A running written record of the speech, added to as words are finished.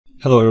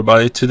Hello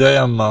everybody, today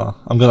I'm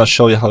gonna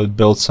show you how to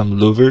build some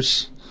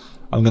louvers.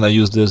 I'm gonna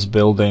use this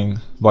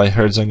building by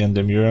Herzog and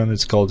de Meuron.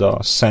 It's called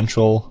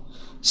Central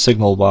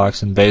Signal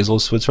Box in Basel,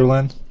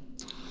 Switzerland.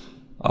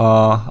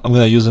 I'm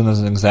gonna use it as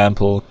an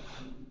example.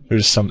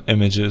 Here's some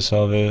images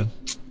of it,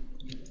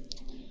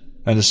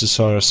 and this is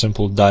sort of a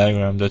simple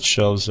diagram that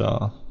shows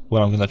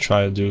what I'm gonna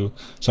try to do.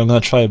 So I'm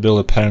gonna try to build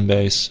a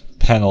pattern-based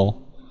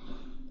panel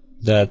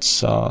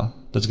that's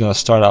gonna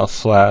start out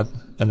flat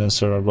and then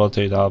sort of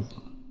rotate up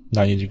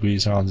 90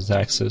 degrees around its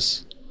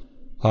axis.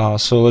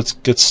 So let's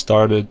get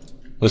started.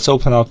 Let's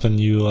open up a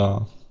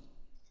new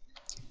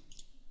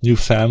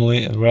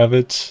family in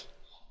Revit.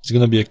 It's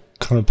going to be a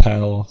current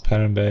panel,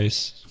 pattern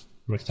base,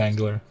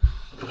 rectangular.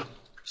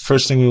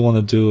 First thing we want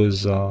to do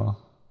is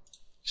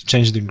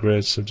change the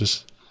grid. So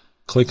just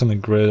click on the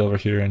grid over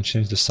here and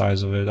change the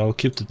size of it. I'll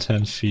keep the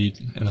 10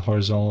 feet in the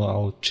horizontal.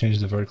 I'll change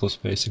the vertical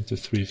spacing to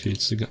 3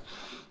 feet to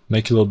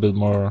make it a little bit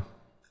more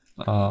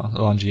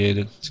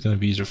elongated. It's going to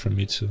be easier for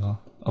me to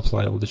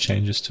apply all the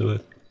changes to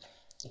it.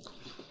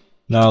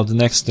 Now the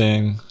next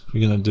thing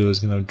we're going to do is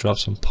going to drop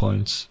some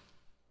points.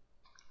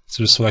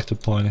 So just select a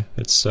point,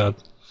 hit set,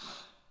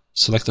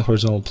 select the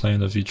horizontal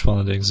plane of each one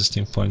of the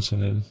existing points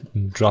in it,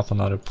 and drop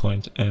another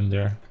point in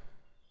there.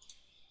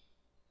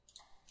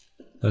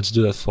 Let's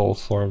do that for all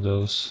 4 of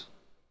those.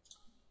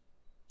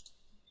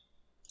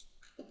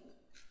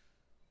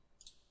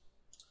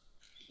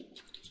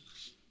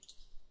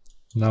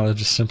 Now let's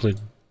just simply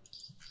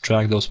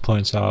drag those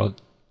points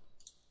out.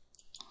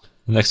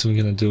 The next thing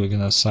we're going to do, we're going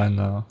to assign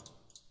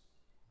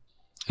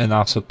an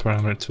offset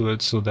parameter to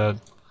it so that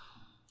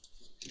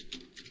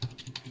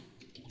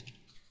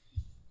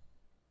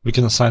we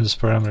can assign this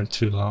parameter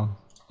to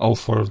all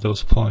 4 of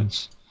those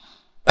points.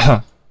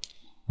 I'm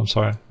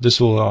sorry. This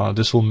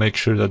will make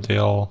sure that they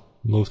all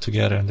move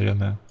together and they're in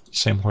the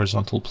same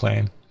horizontal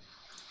plane.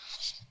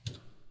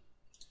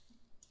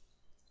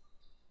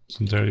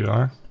 So there you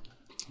are.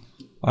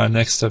 Our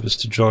next step is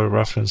to draw a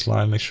reference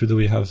line. Make sure that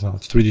we have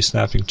 3D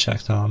snapping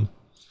checked on.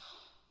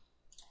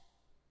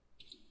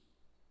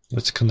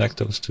 Let's connect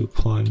those 2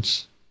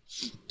 points.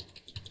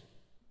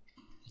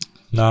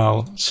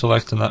 Now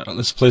select another.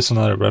 Let's place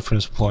another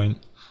reference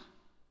point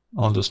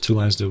on those 2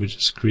 lines that we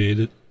just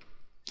created.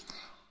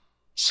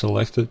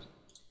 Select it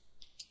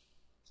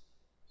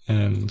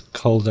and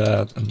call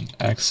that an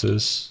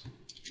axis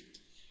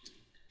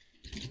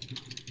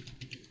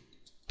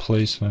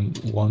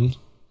placement 1,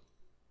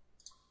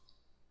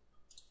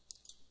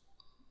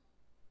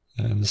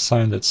 and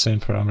assign that same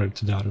parameter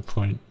to the other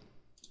point.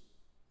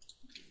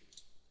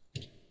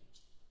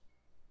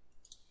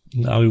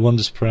 Now we want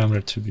this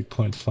parameter to be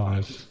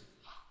 0.5.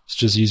 It's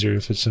just easier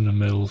if it's in the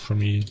middle for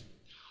me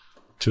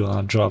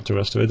to drop the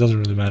rest of it. It doesn't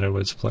really matter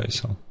where it's placed,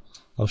 so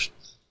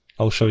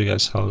I'll show you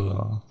guys how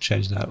to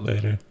change that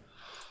later.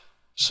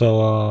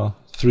 So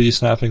 3D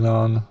snapping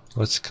on,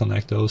 let's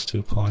connect those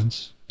 2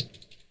 points.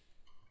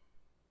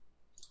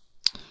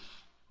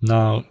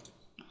 Now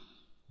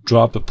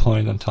drop a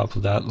point on top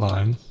of that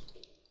line,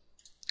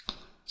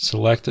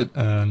 select it,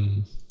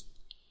 and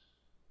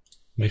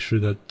make sure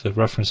that the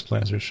reference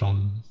planes are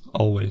shown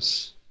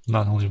always,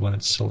 not only when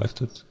it's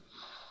selected.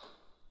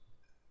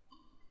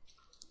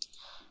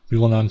 We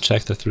want to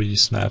uncheck the 3D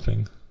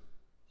snapping.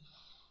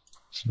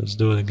 So let's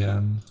do it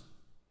again.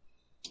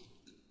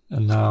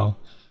 And now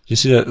you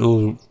see that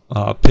little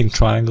pink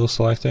triangle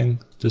selecting?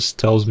 This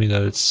tells me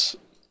that it's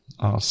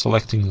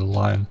selecting the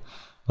line.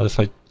 But if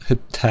I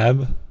hit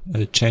tab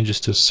and it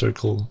changes to a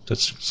circle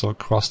that's sort of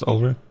crossed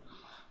over,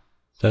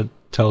 that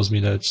tells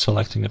me that it's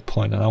selecting a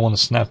point, and I want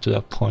to snap to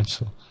that point.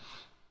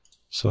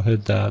 So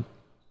hit that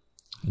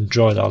and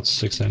draw it out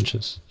 6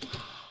 inches.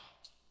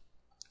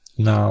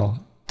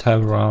 Now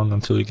tab around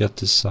until you get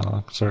this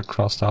sort of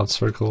crossed out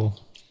circle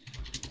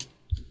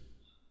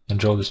and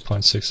draw this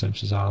point 6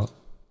 inches out.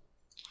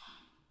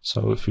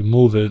 So if we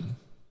move it,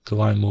 the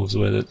line moves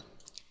with it.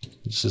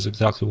 This is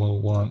exactly what we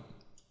want.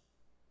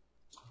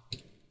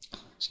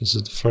 So this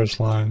is the first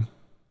line.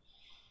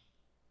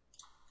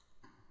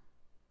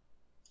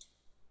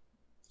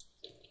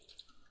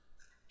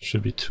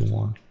 Should be 2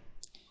 more.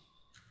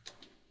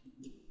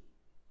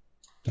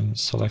 And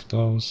select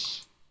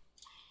those.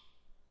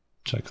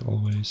 Check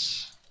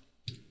always.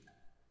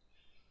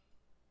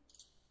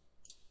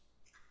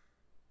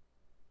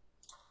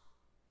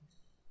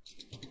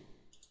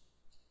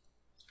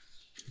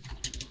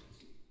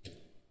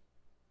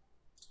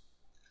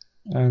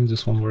 And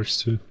this one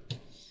works too.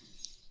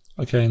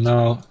 Okay,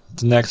 now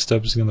the next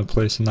step is going to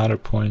place another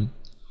point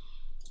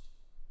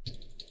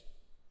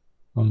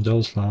on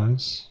those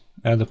lines.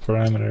 Add a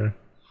parameter,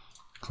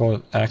 call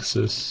it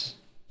axis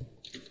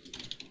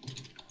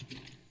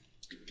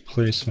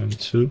placement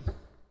 2.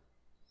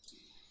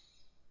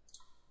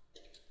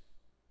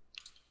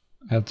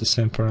 Add the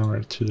same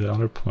parameter to the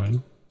other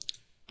point.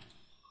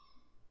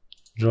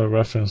 Draw a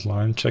reference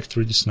line, check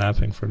 3D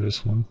snapping for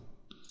this one.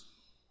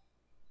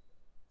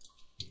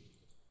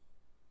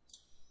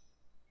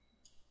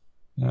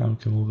 Now we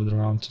can move it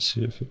around to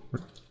see if it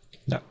works.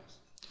 Yeah.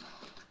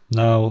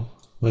 Now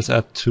let's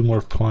add 2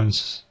 more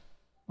points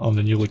on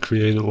the newly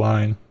created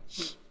line,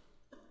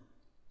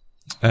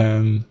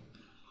 and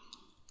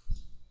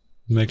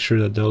make sure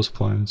that those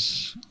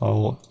points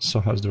also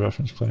has the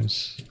reference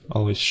points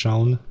always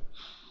shown.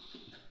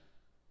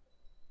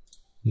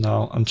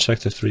 Now uncheck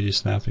the 3D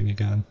snapping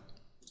again.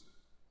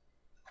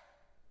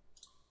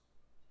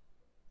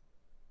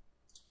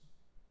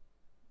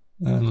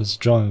 And let's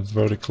draw them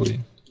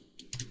vertically.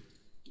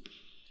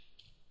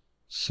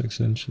 6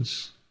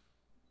 inches.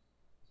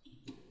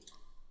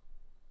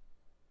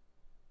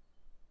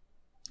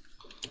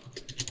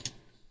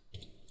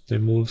 They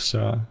move,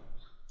 so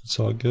it's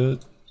all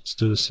good. Let's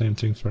do the same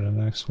thing for the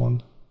next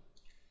one.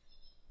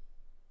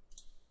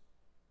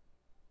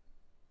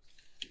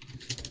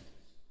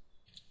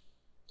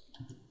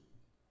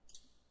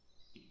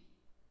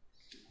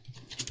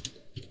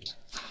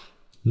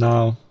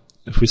 Now,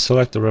 if we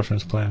select the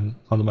reference plane,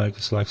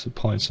 automatically selects the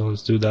point. So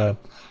let's do that.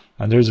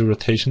 And there's a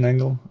rotation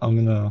angle.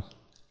 I'm gonna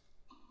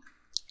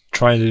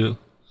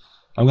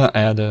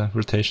add a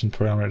rotation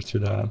parameter to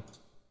that.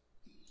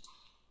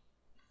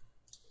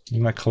 I'm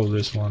gonna call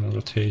this one a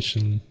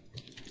rotation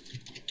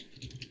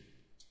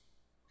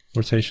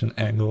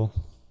angle.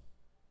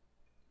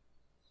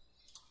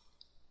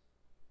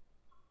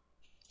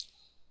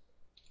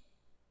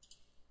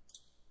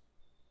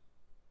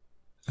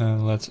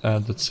 And let's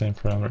add that same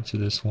parameter to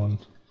this one.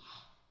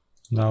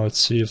 Now let's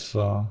see if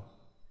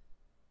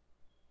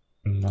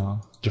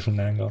no, different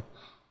angle.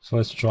 So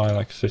let's try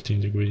like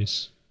 15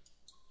 degrees.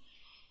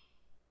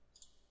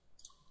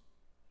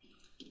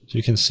 So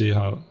you can see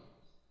how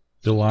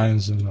the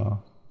lines and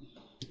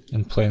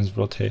planes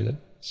rotated.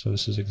 So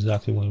this is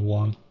exactly what we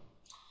want.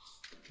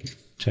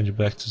 Change it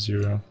back to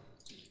 0.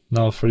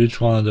 Now for each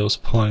one of those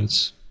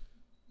points,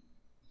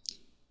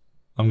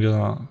 I'm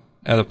gonna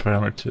add a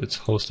parameter to its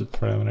hosted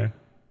parameter.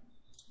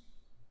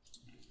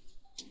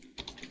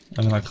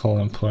 I'm gonna call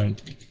them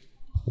point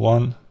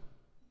 1.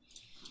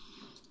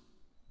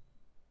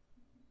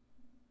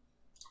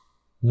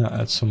 I'm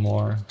gonna add some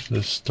more.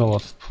 There's still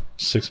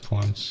 6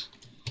 points.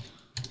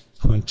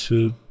 Point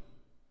 2,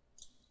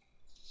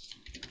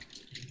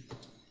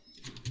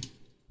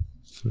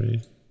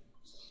 3,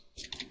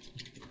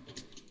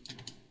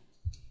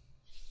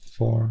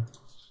 4,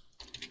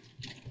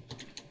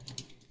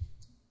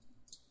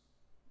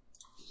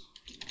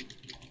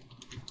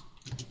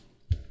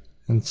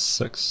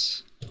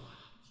 6.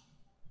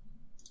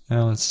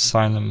 And let's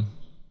assign them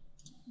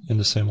in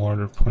the same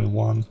order. Point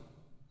 1.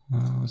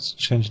 Let's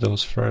change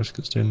those first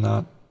because they're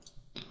not.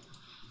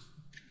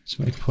 Let's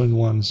make point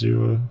 1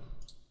 0.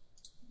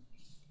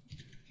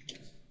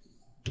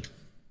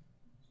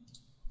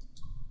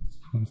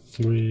 Point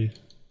 3.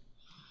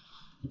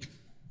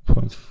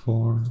 Point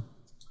 4.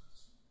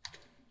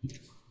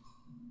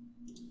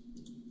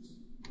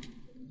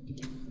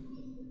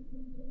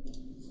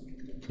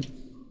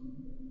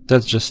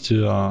 That's just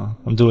to,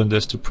 I'm doing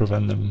this to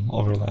prevent them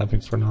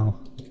overlapping for now.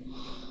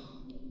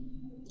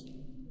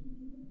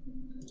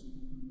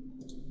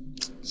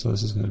 So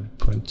this is going to be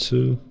point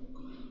 2,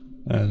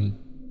 and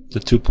the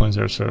 2 points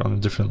that are on a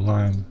different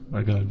line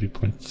are going to be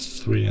point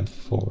 3 and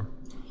 4.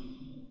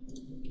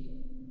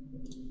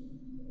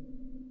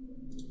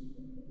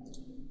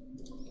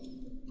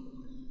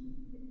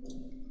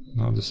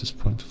 Now this is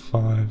point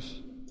 5.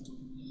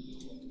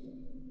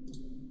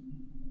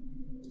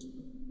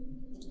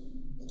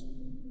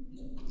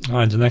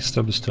 Alright, the next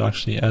step is to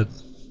actually add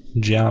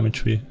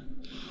geometry.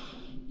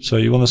 So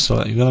you want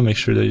to make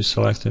sure that you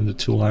select in the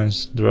 2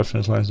 lines, the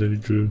reference lines that you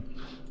drew.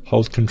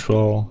 Hold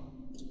Control,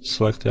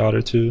 select the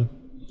other 2,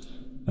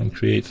 and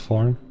create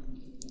form.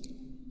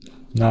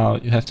 Now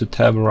you have to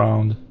tab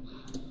around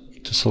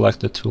to select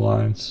the 2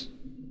 lines.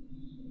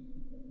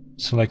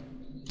 Select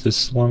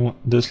this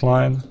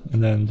line,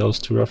 and then those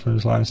 2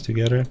 reference lines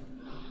together.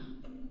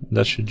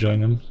 That should join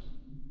them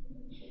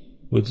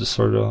with the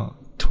sort of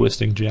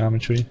twisting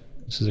geometry.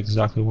 This is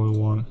exactly what we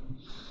want.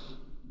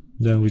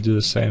 Then we do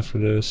the same for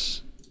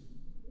this.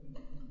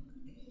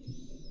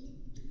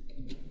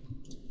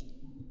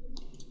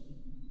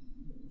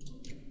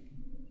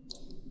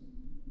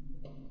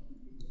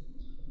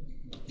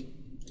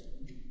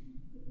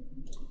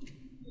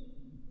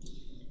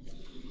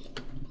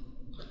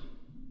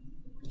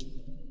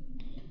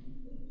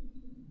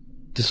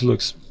 This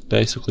looks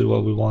basically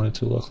what we want it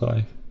to look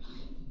like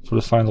for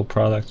the final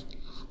product.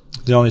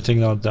 The only thing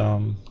that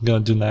I'm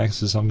gonna do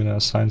next is I'm gonna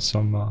assign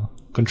some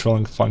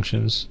controlling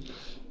functions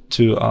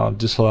to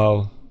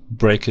disallow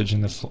breakage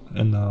in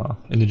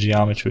the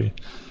geometry.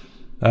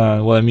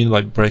 What I mean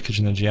by breakage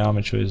in the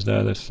geometry is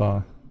that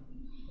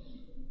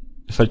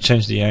if I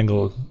change the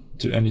angle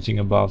to anything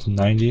above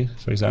 90,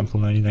 for example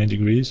 99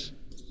 degrees,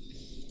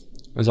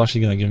 it's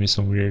actually gonna give me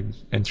some weird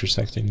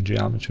intersecting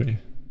geometry.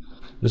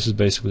 This is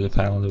basically the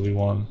panel that we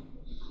want.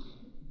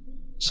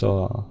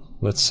 So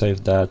let's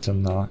save that,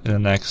 and in the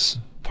next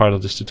part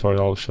of this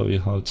tutorial I'll show you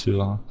how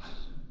to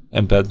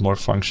embed more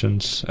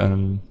functions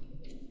and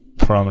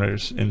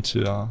parameters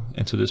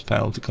into this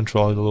panel to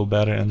control it a little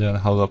better, and then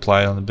how to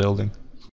apply it on the building.